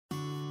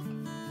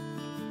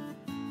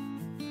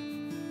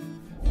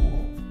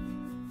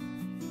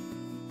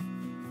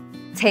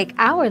Take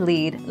our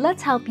lead,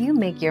 let's help you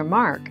make your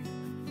mark.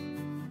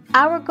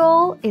 Our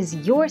goal is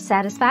your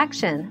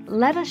satisfaction.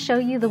 Let us show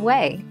you the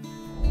way.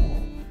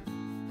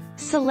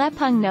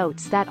 Selepung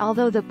notes that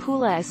although the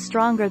Pula is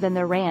stronger than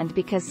the Rand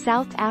because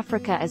South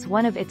Africa is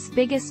one of its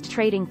biggest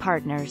trading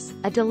partners,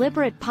 a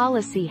deliberate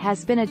policy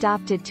has been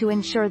adopted to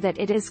ensure that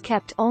it is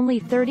kept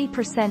only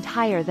 30%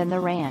 higher than the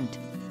Rand.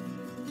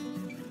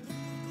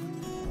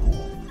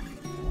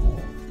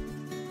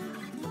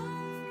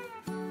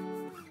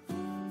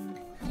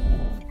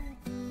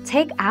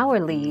 Take our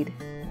lead.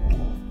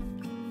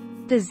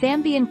 The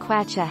Zambian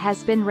Kwacha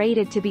has been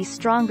rated to be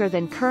stronger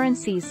than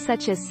currencies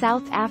such as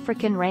South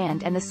African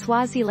Rand and the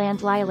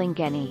Swaziland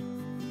Lilangeni.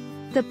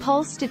 The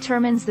pulse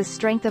determines the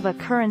strength of a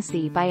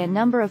currency by a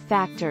number of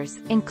factors,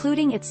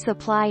 including its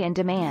supply and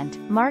demand,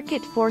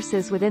 market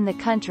forces within the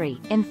country,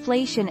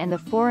 inflation and the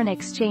foreign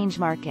exchange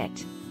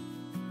market.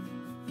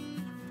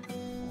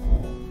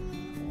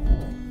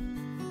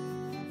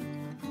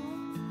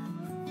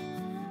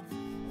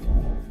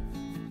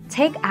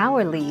 Take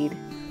our lead.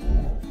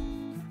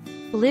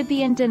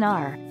 Libyan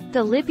dinar.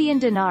 The Libyan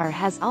dinar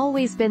has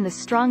always been the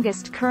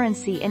strongest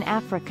currency in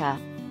Africa.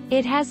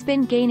 It has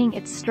been gaining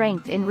its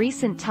strength in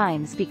recent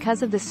times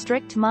because of the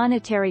strict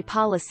monetary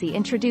policy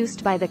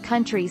introduced by the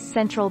country's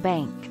central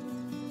bank.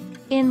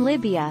 In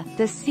Libya,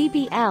 the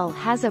CBL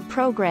has a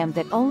program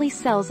that only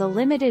sells a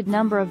limited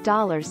number of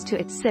dollars to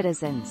its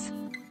citizens.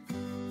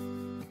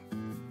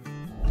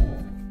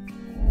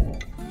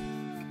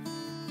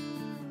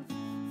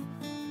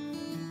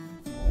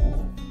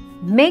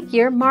 Make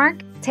your mark,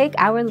 take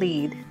our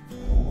lead.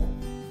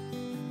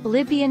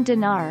 Libyan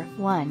dinar,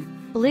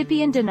 1.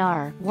 Libyan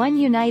dinar, 1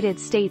 United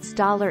States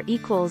dollar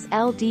equals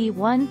LD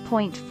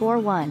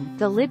 1.41.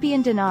 The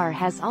Libyan dinar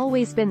has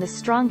always been the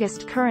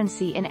strongest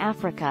currency in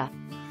Africa.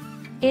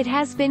 It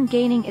has been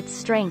gaining its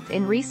strength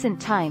in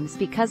recent times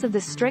because of the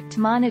strict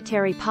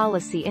monetary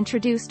policy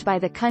introduced by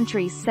the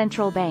country's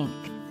central bank.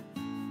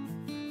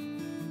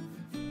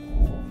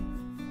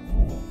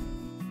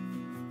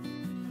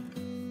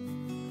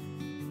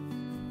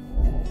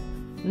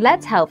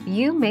 Let's help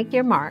you make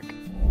your mark.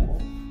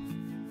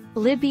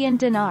 Libyan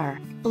dinar.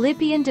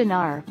 Libyan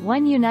dinar,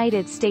 1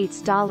 United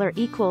States dollar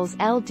equals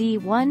LD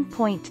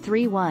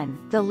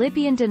 1.31. The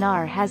Libyan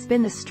dinar has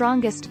been the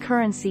strongest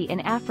currency in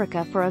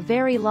Africa for a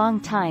very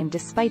long time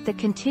despite the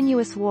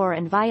continuous war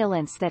and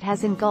violence that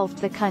has engulfed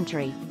the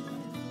country.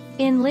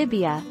 In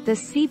Libya, the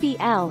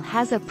CBL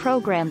has a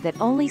program that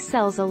only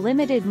sells a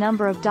limited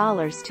number of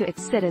dollars to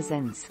its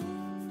citizens.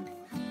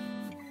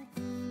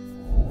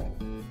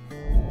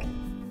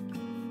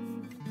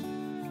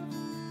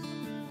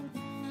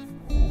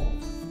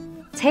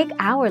 Take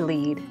our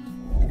lead.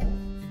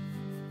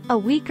 A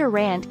weaker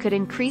rand could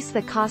increase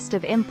the cost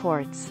of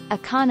imports,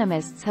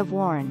 economists have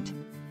warned.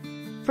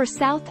 For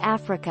South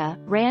Africa,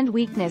 rand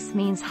weakness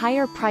means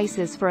higher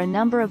prices for a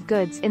number of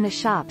goods in the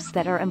shops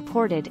that are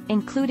imported,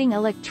 including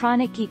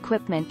electronic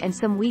equipment and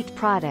some wheat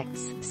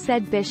products,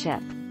 said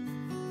Bishop.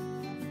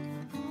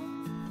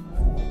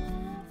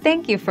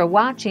 Thank you for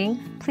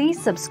watching.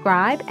 Please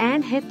subscribe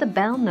and hit the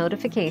bell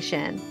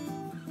notification.